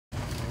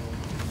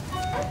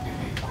Do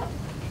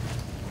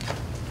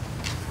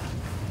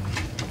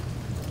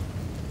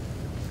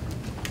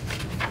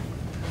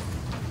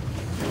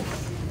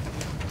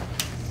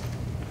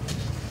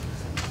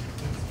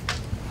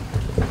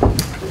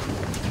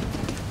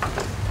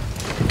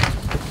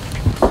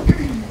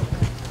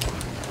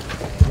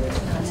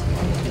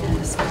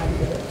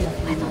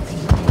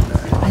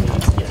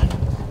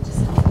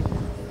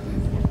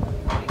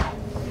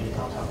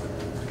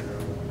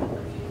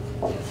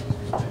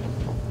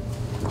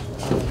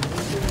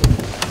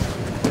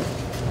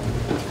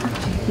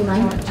you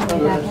mind? Can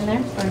we back in there?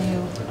 Or you?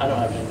 I don't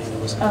have anything to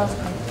listen to. Oh,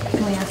 okay.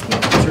 Can we ask you?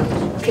 Sure.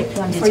 Okay,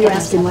 before you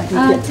ask him what we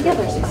did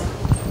together.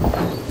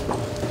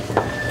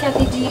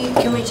 Kathy,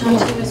 can we talk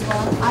to you as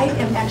well? I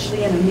am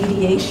actually in a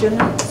mediation,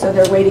 so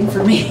they're waiting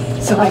for me,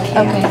 so I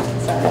can't. Okay.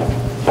 Sorry.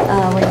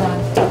 Wait on.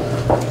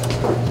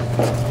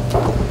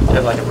 You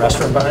have like a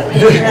restroom behind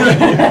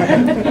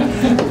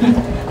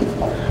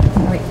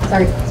Wait,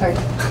 sorry.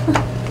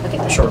 Okay.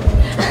 Sure.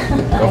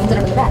 I'll sit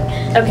over the back.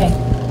 Okay.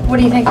 What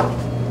do you think?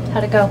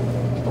 How'd it go?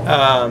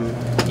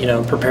 You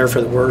know, prepare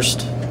for the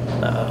worst,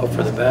 hope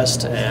for the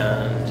best,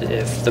 and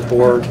if the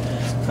board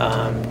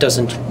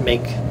doesn't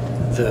make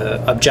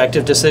the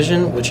objective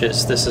decision, which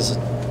is this is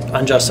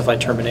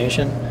unjustified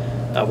termination,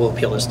 we'll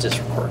appeal this to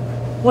district court.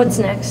 What's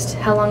next?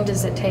 How long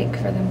does it take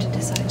for them to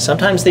decide?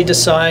 Sometimes they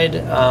decide,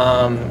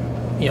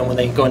 you know, when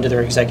they go into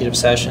their executive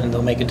session,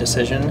 they'll make a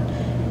decision.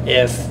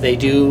 If they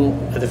do,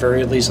 at the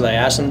very least, what I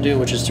ask them to do,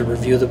 which is to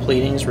review the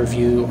pleadings,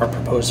 review our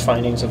proposed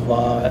findings of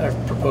law,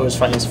 proposed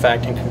findings of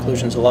fact and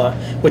conclusions of law,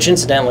 which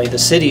incidentally, the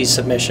city's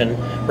submission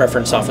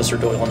referenced Officer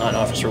Doyle, not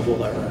Officer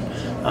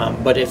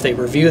Woolever. But if they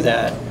review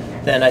that,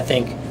 then I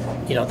think,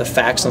 you know, the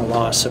facts and the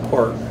law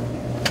support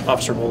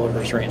Officer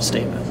Woolever's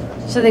reinstatement.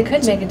 So they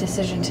could make a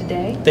decision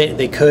today?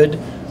 They could.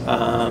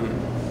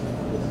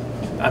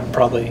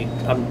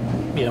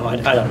 You know, I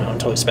don't know, I'm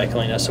totally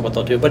speculating as to what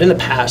they'll do. But in the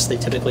past, they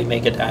typically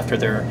make it after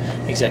their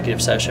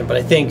executive session. But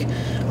I think,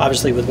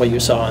 obviously, with what you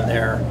saw in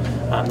there,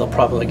 they'll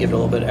probably give it a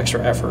little bit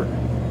extra effort.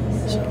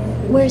 So.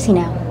 Where is he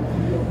now?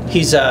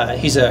 He's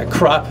a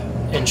crop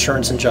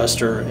insurance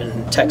adjuster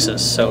in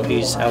Texas, so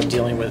he's out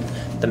dealing with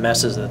the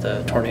messes that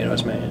the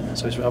tornadoes made.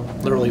 So he's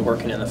literally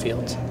working in the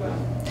fields.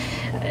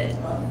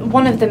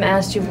 One of them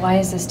asked you, why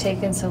has this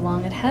taken so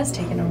long? It has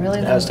taken a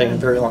really long time. It has taken a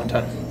very long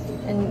time.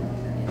 And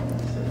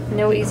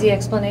no easy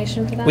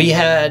explanation for that? We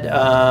had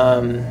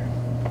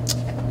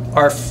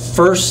our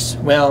first,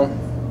 well,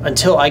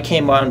 until I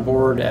came on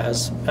board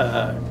as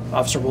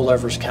Officer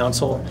Woolever's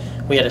counsel,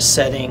 we had a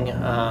setting,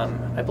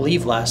 I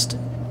believe last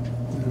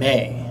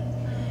May,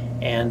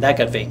 and that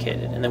got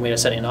vacated. And then we had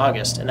a setting in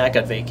August, and that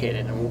got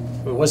vacated.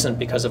 And it wasn't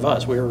because of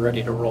us. We were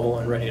ready to roll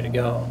and ready to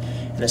go.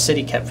 And the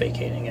city kept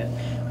vacating it.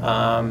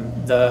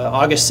 The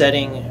August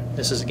setting,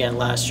 this is again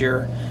last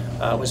year,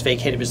 was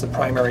vacated because the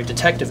primary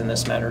detective in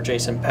this matter,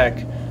 Jason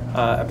Peck,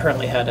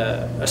 apparently had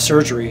a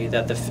surgery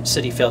that the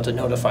city failed to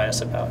notify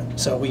us about.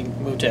 So we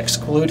moved to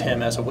exclude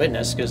him as a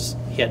witness because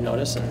he had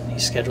notice and he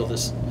scheduled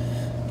this,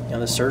 you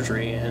know, this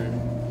surgery,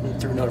 and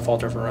through no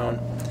fault of her own,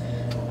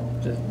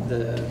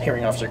 the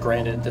hearing officer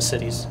granted the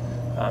city's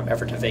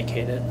effort to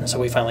vacate it, and so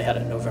we finally had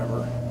it in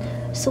November.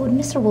 So would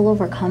Mr.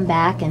 Woolever come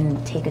back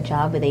and take a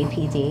job with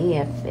APD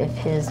if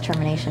his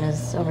termination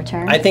is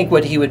overturned? I think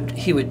what he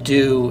would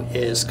do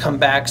is come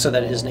back so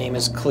that his name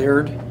is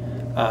cleared,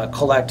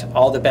 collect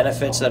all the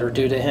benefits that are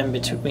due to him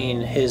between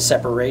his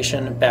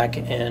separation back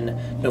in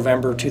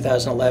November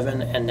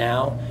 2011 and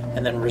now,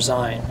 and then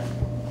resign.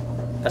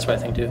 That's what I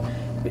think do.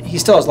 He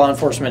still has law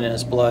enforcement in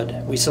his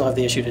blood. We still have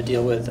the issue to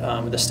deal with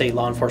the State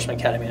Law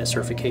Enforcement Academy and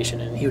certification,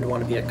 and he would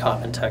want to be a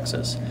cop in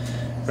Texas.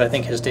 But I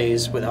think his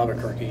days with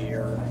Albuquerque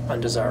are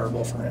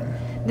undesirable for him.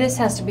 This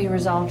has to be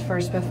resolved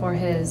first before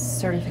his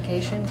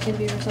certification can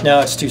be resolved? No,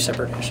 it's two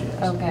separate issues.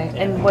 Okay,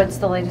 yeah. And what's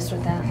the latest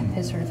with that,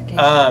 his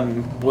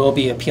certification? We'll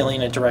be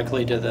appealing it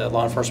directly to the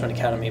Law Enforcement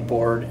Academy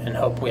Board and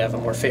hope we have a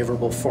more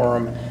favorable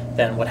forum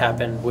than what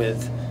happened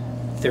with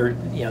their,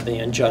 you know, the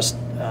unjust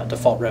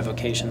default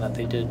revocation that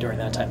they did during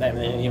that time. I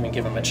mean, they didn't even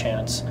give him a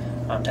chance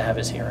to have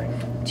his hearing.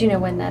 Do you know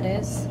when that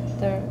is?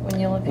 When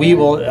you'll appeal? We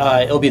will.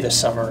 It'll be this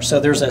summer. So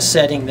there's a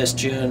setting this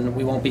June.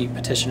 We won't be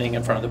petitioning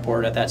in front of the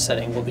board at that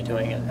setting. We'll be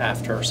doing it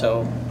after.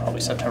 So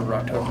probably September,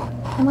 October.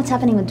 And what's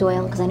happening with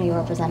Doyle? Because I know you're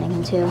representing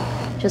him too.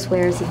 Just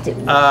where is he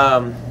doing?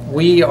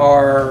 We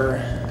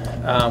are.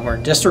 We're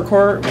in district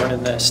court. We're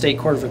in the state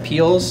court of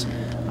appeals.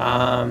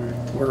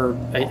 We're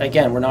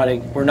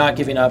not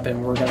giving up,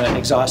 and we're going to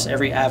exhaust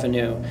every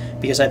avenue,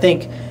 because I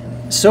think,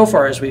 so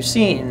far as we've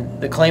seen,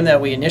 the claim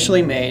that we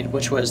initially made,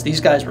 which was these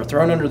guys were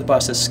thrown under the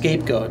bus as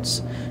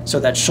scapegoats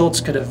so that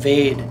Schultz could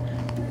evade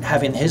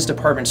having his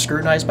department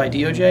scrutinized by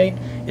DOJ,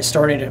 is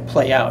starting to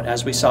play out,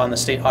 as we saw in the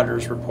state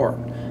auditor's report,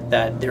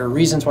 that there are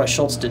reasons why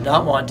Schultz did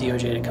not want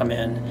DOJ to come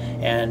in.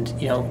 And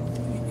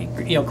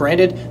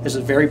granted, this is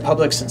a very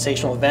public,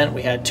 sensational event.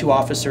 We had two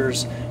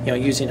officers,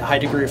 using a high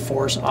degree of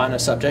force on a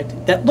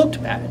subject that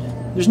looked bad.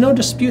 There's no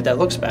dispute that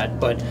looks bad,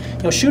 but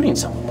shooting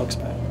someone looks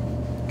bad.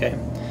 Okay.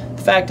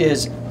 The fact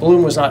is,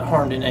 Bloom was not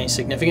harmed in any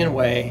significant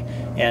way,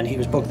 and he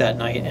was booked that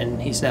night,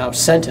 and he's now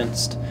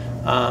sentenced.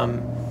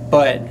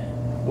 But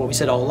what we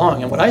said all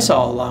along, and what I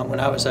saw all along when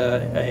I was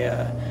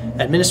a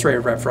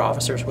administrative rep for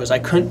officers, was I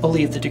couldn't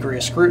believe the degree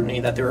of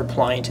scrutiny that they were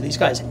applying to these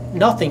guys.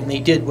 Nothing they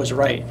did was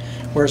right.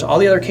 Whereas all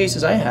the other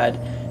cases I had,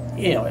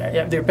 you know,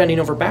 they're bending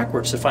over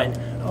backwards to find,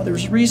 oh,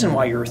 there's a reason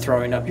why you were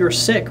throwing up. You're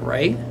sick,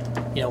 right?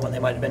 You know, when they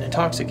might have been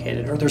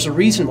intoxicated. Or there's a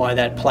reason why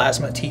that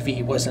plasma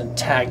TV wasn't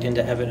tagged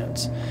into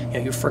evidence. You know,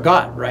 you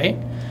forgot, right?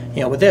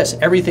 You know, with this,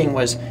 everything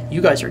was,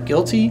 you guys are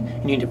guilty,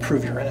 you need to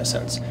prove your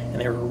innocence. And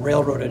they were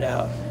railroaded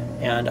out.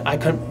 And I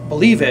couldn't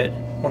believe it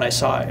when I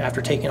saw it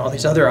after taking all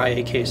these other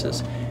IA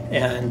cases.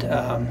 And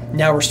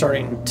now we're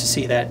starting to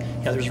see that,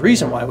 you know, there's a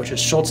reason why, which is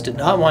Schultz did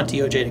not want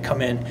DOJ to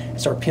come in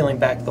and start peeling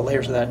back the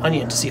layers of that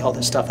onion to see all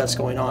this stuff that's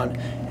going on.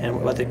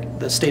 And what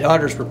the state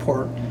auditor's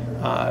report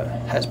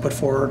has put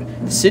forward,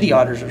 the city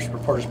auditor's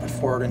report has put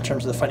forward in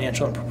terms of the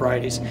financial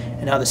improprieties,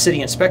 and now the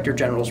city inspector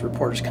general's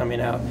report is coming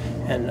out,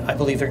 and I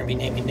believe they're going to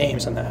be naming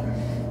names on that.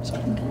 So.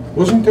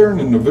 Wasn't there an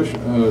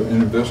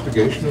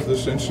investigation of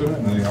this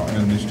incident,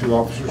 and these two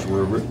officers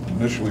were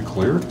initially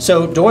cleared?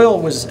 So Doyle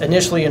was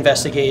initially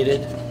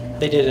investigated.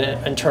 They did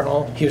an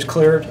internal, he was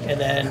cleared, and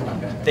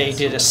then they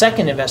did a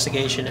second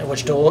investigation in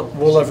which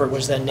Woolever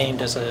was then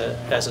named as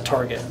a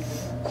target.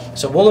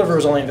 So Woolever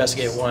was only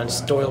investigated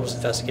once, Doyle was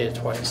investigated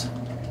twice.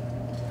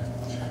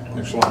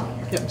 Excellent.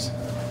 Yes.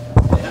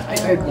 I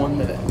had one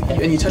that,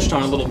 and you touched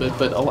on it a little bit,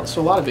 but a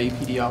lot of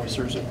APD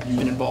officers have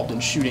been involved in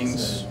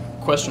shootings,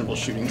 questionable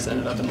shootings,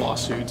 ended up in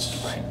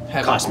lawsuits.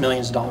 Right. Cost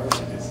millions of dollars.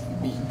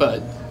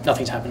 But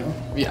nothing's happened to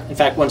them. Yeah. In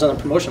fact, one's on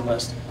the promotion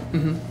list.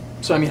 Mm-hmm.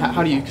 So I mean,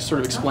 how do you sort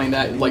of explain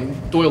that?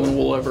 Like Doyle and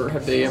Woolever,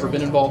 have they ever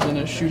been involved in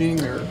a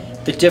shooting, or?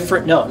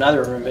 No,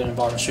 neither of them have been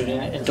involved in shooting.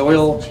 And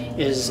Doyle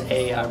is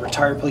a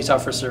retired police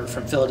officer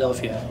from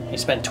Philadelphia. He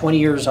spent 20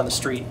 years on the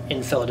street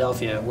in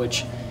Philadelphia,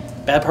 which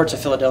bad parts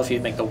of Philadelphia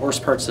make the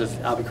worst parts of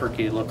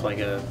Albuquerque look like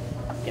a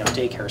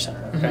daycare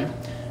center. Okay.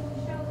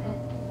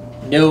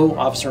 Mm-hmm. No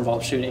officer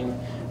involved shooting,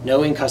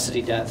 no in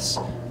custody deaths,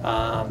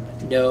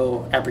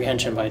 no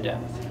apprehension by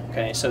death.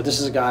 Okay, so this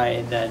is a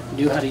guy that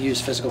knew how to use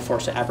physical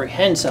force to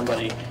apprehend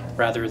somebody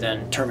rather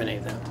than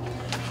terminate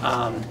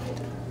them.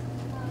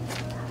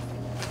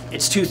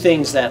 It's two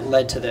things that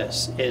led to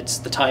this. It's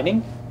the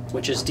timing,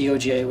 which is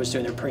DOJ was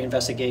doing their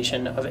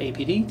pre-investigation of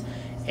APD,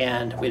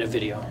 and we had a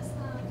video.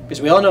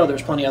 Because we all know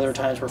there's plenty of other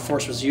times where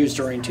force was used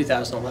during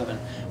 2011,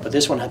 but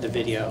this one had the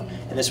video,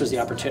 and this was the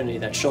opportunity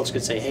that Schultz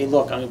could say, hey,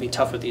 look, I'm going to be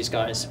tough with these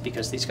guys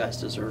because these guys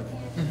deserve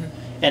it.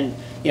 Mm-hmm. And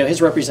his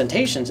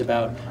representations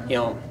about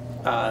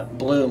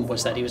Bloom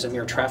was that he was a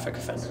mere traffic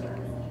offender,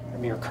 a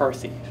mere car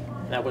thief.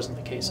 And that wasn't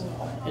the case at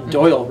all. And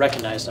Doyle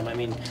recognized him. I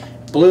mean,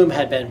 Bloom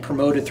had been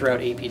promoted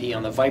throughout APD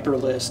on the Viper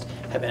list,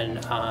 had been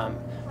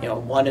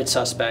wanted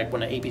suspect,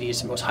 one of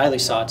APD's most highly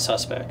sought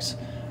suspects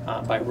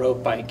by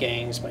rope, by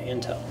gangs, by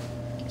intel.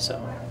 So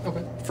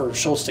for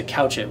Schultz to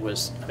couch it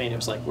was, it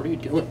was like, what are you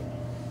doing?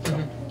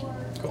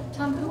 Mm-hmm. Cool.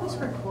 Tom, who was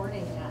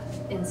recording that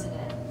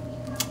incident?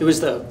 It was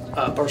the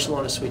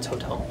Barcelona Suites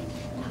Hotel.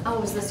 Oh,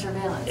 it was the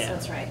surveillance. Yeah.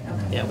 That's right.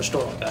 Okay. Yeah, which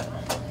Doyle got.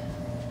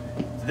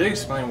 Did they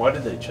explain why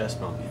did they chest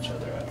bump each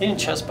other? They didn't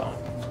chest bump.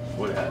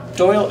 What happened?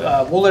 Doyle,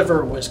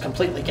 Woolever was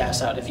completely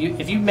gassed out. If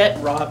you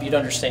met Rob, you'd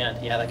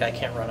understand, yeah, that guy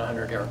can't run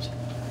 100 yards.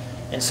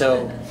 And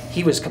so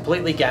he was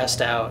completely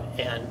gassed out,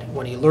 and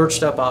when he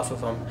lurched up off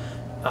of him,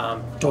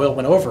 Doyle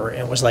went over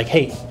and was like,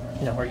 hey,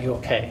 are you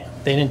okay?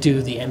 They didn't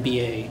do the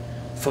NBA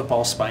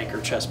football spike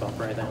or chest bump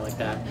or anything like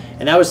that.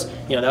 And that was,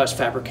 that was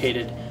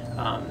fabricated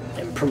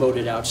and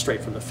promoted out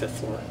straight from the 5th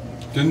floor.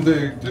 Didn't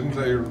they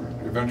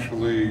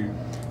eventually?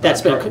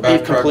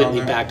 They've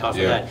completely backed off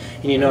of that.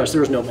 And you notice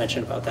there was no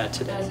mention about that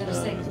today. I was going to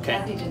say,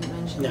 Kathy didn't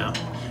mention that.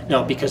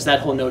 No, because that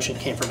whole notion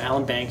came from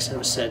Alan Banks and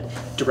was said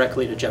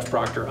directly to Jeff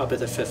Proctor up at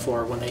the 5th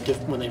floor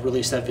when they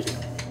released that video.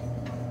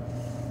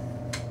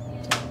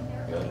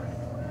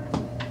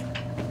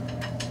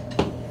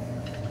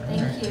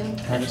 Thank you.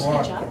 Thanks a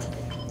lot. Good job today.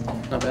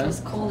 Not It bad.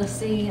 was cool to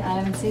see. I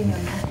haven't seen him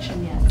in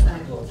action yet. So.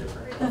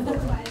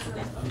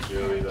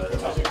 Joey,